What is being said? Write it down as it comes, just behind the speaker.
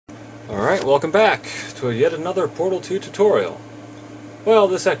Alright, welcome back to yet another Portal 2 tutorial. Well,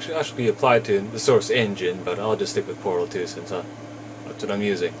 this actually be applied to the source engine, but I'll just stick with Portal 2 since that's what I'm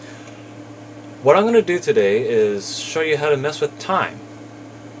using. What I'm going to do today is show you how to mess with time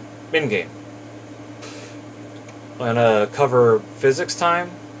in-game. I'm going to cover physics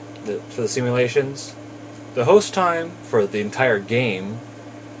time for the simulations, the host time for the entire game,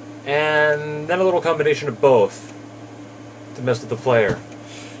 and then a little combination of both to mess with the player.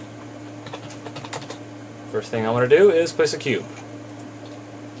 First thing I want to do is place a cube.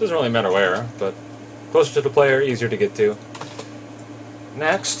 Doesn't really matter where, but closer to the player, easier to get to.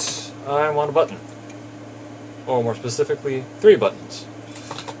 Next, I want a button. Or more specifically, 3 buttons.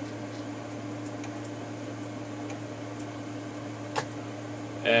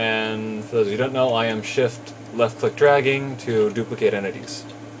 And for those of you who don't know, I am shift left-click dragging to duplicate entities.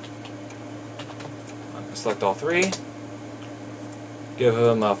 I'm going to select all 3. Give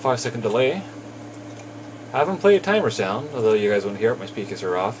them a 5-second delay. Have them play a timer sound, although you guys won't hear it, my speakers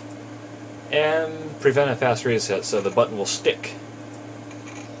are off. And prevent a fast reset so the button will stick.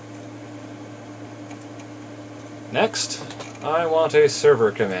 Next, I want a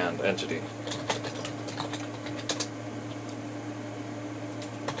server command entity.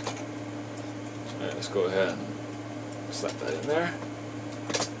 Alright, let's go ahead and slap that in there.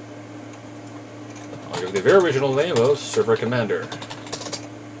 I'll give the very original name of Server Commander.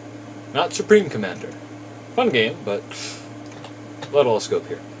 Not Supreme Commander. Fun game, but a lot of scope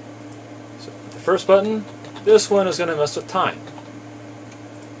here. So the first button, this one is going to mess with time.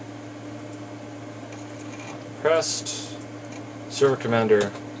 Pressed Server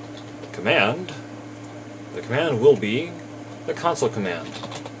Commander command. The command will be the console command.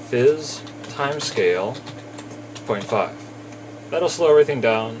 Phys timescale 0.5. That'll slow everything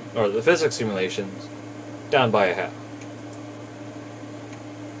down, or the physics simulations, down by a half.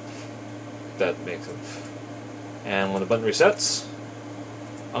 That makes it. And when the button resets,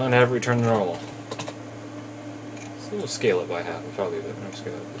 I'm going to have it return to normal. So we'll scale it by half. We'll probably do it.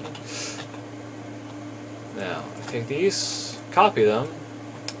 Scale it. Now, take these, copy them,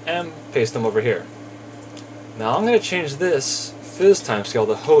 and paste them over here. Now I'm going to change this phys timescale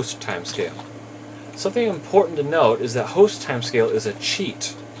to host timescale. Something important to note is that host timescale is a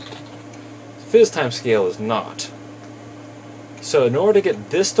cheat. Phys timescale is not. So in order to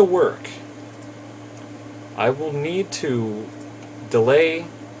get this to work, I will need to delay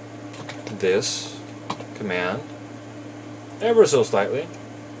this command ever so slightly,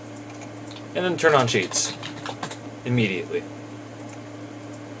 and then turn on cheats immediately.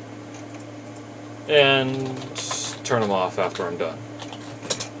 And turn them off after I'm done.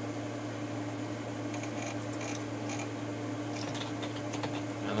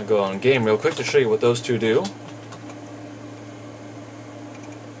 I'm going to go on game real quick to show you what those two do.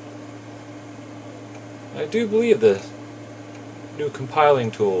 I do believe the new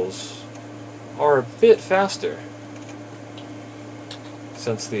compiling tools are a bit faster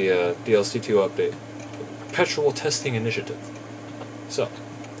since the DLC2 update, the Perpetual Testing Initiative. So,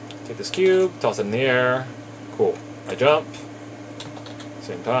 take this cube, toss it in the air, cool. I jump,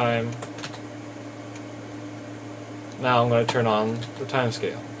 same time. Now I'm going to turn on the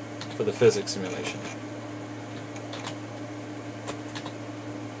timescale for the physics simulation.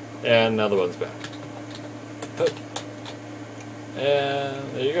 And now the button's back.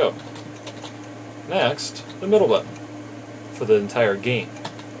 And there you go. Next, the middle button for the entire game.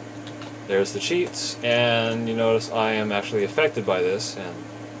 There's the cheats, and you notice I am actually affected by this, and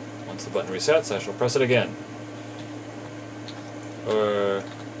once the button resets, I shall press it again.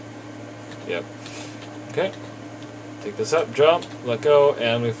 Yep. Okay. Take this up, jump, let go,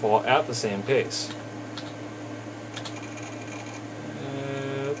 and we fall at the same pace.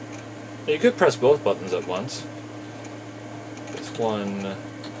 You could press both buttons at once. 1,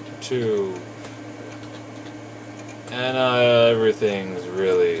 2, and everything's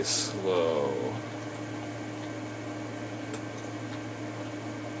really slow.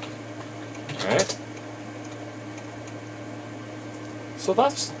 Alright. So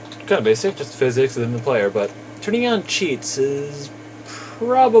that's kind of basic, just physics within the player, but turning on cheats is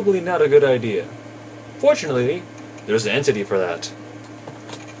probably not a good idea. Fortunately, there's an entity for that.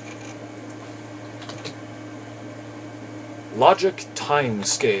 Logic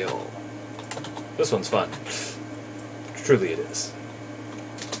timescale. This one's fun. Truly it is.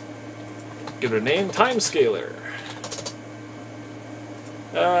 Give it a name, timescaler.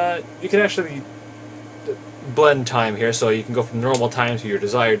 You can actually blend time here, so you can go from normal time to your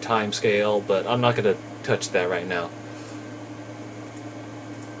desired time scale, but I'm not going to touch that right now.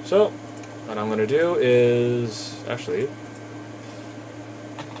 So, what I'm going to do is, actually,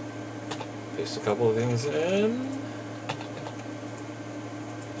 Paste a couple of things in.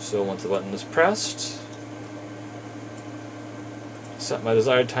 So once the button is pressed, set my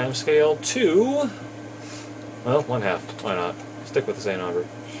desired timescale to, well, 1/2. Why not? Stick with the same number.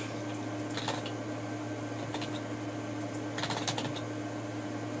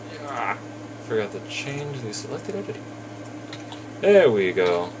 Ah, forgot to change the selected entity. There we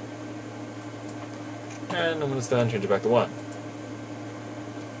go. And when it's done, change it back to 1.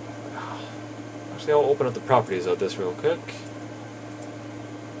 Actually, I'll open up the properties of this real quick.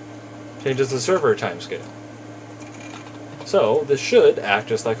 Changes the server timescale. So, this should act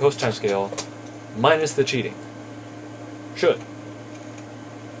just like host timescale, minus the cheating. Should.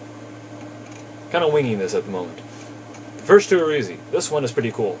 Kind of winging this at the moment. The first two are easy. This one is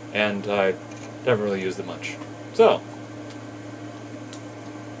pretty cool, and I haven't really used it much. So,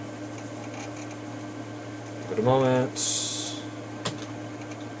 give it a moment.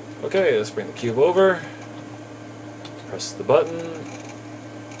 Okay, let's bring the cube over. Press the button.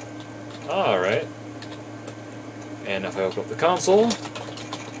 Alright. And if I open up the console,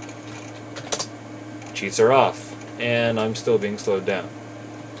 cheats are off, and I'm still being slowed down.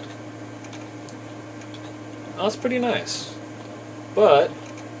 That's pretty nice. But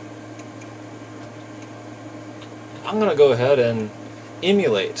I'm going to go ahead and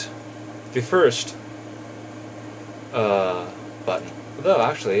emulate the first button. Though,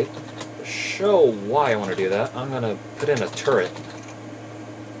 actually, to show why I want to do that, I'm going to put in a turret.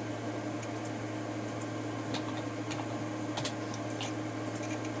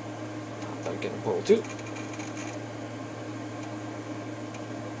 Get in portal 2.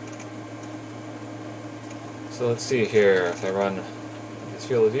 So let's see here, if I run this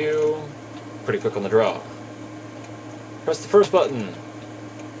field of view, pretty quick on the draw. Press the first button.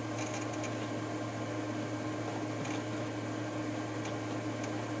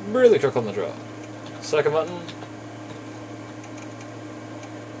 Really quick on the draw. Second button.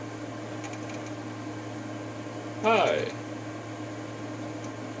 Hi.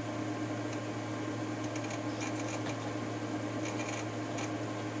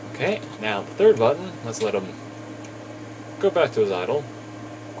 Okay, now the third button, let's let him go back to his idle.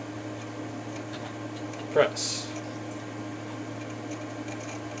 Press.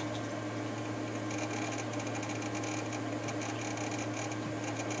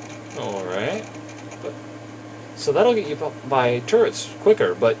 Alright. So that'll get you by turrets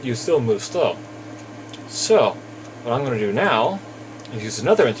quicker, but you still move slow. So, what I'm going to do now is use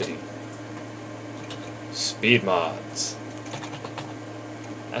another entity. Speed mods.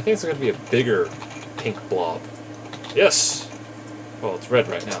 I think it's going to be a bigger pink blob. Yes! Well, it's red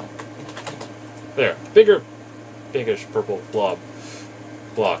right now. There. Bigger, pinkish purple blob.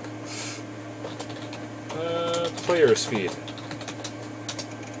 Block. Player speed.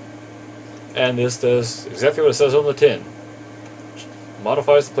 And this does exactly what it says on the tin.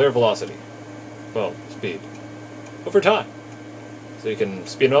 Modifies the player velocity. Well, speed. Over time. So you can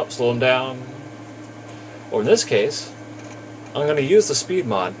speed them up, slow them down. Or in this case, I'm going to use the speed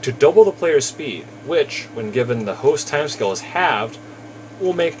mod to double the player's speed, which, when given the host timescale is halved,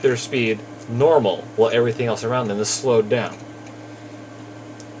 will make their speed normal while everything else around them is slowed down.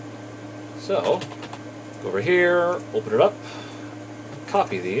 So, go over here, open it up,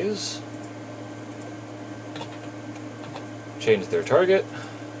 copy these, change their target,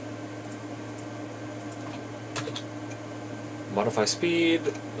 modify speed,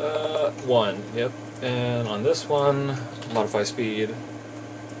 1, yep. And on this one, modify speed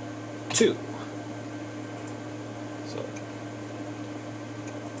 2. So,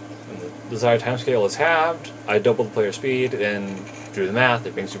 when the desired timescale is halved, I double the player speed, and do the math,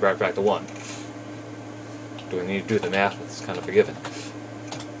 it brings you back to 1. Do we need to do the math? It's kind of a given.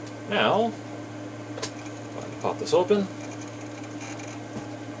 Now, pop this open.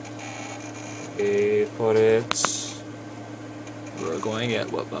 Okay, put it. We're going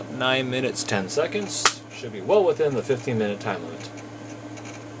at, what, about 9 minutes, 10 seconds. Should be well within the 15-minute time limit.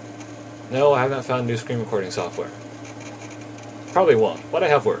 No, I have not found new screen recording software. Probably won't. What I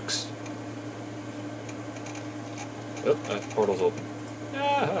have works. Oh, that portal's open.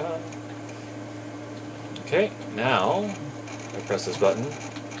 Ah. Okay, now, I press this button.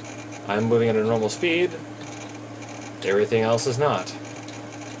 I'm moving at a normal speed. Everything else is not.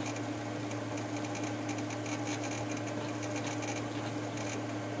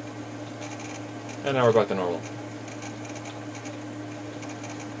 And now we're back to normal.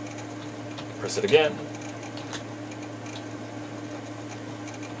 Press it again.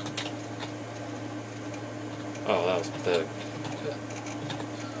 Oh, that was pathetic.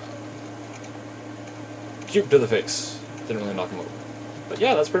 Cube to the face. Didn't really knock him over. But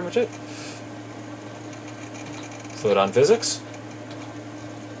yeah, that's pretty much it. Slow down physics.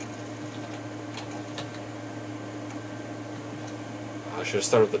 I should have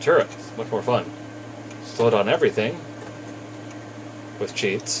started with the turret. It's much more fun. Slow down everything with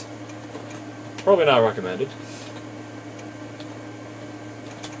cheats. Probably not recommended.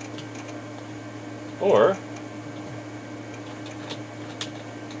 Or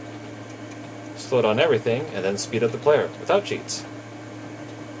slow down everything and then speed up the player without cheats.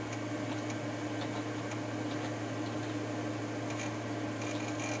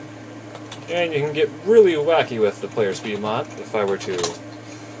 And you can get really wacky with the player speed mod if I were to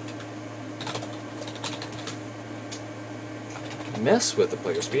mess with the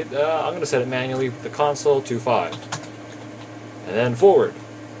player speed. I'm going to set it manually with the console to 5. And then forward.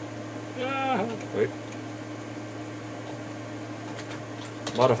 Wait.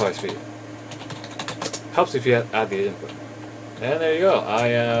 Modify speed. Helps if you add the input. And there you go. I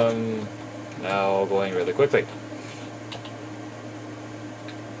am now going really quickly.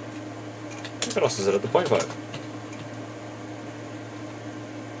 You could also set it to 0.5.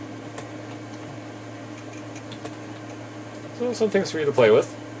 So some things for you to play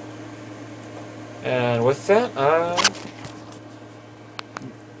with. And with that,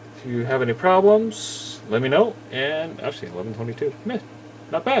 if you have any problems, let me know. And actually, 11:22. Meh,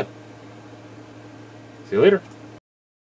 not bad. See you later.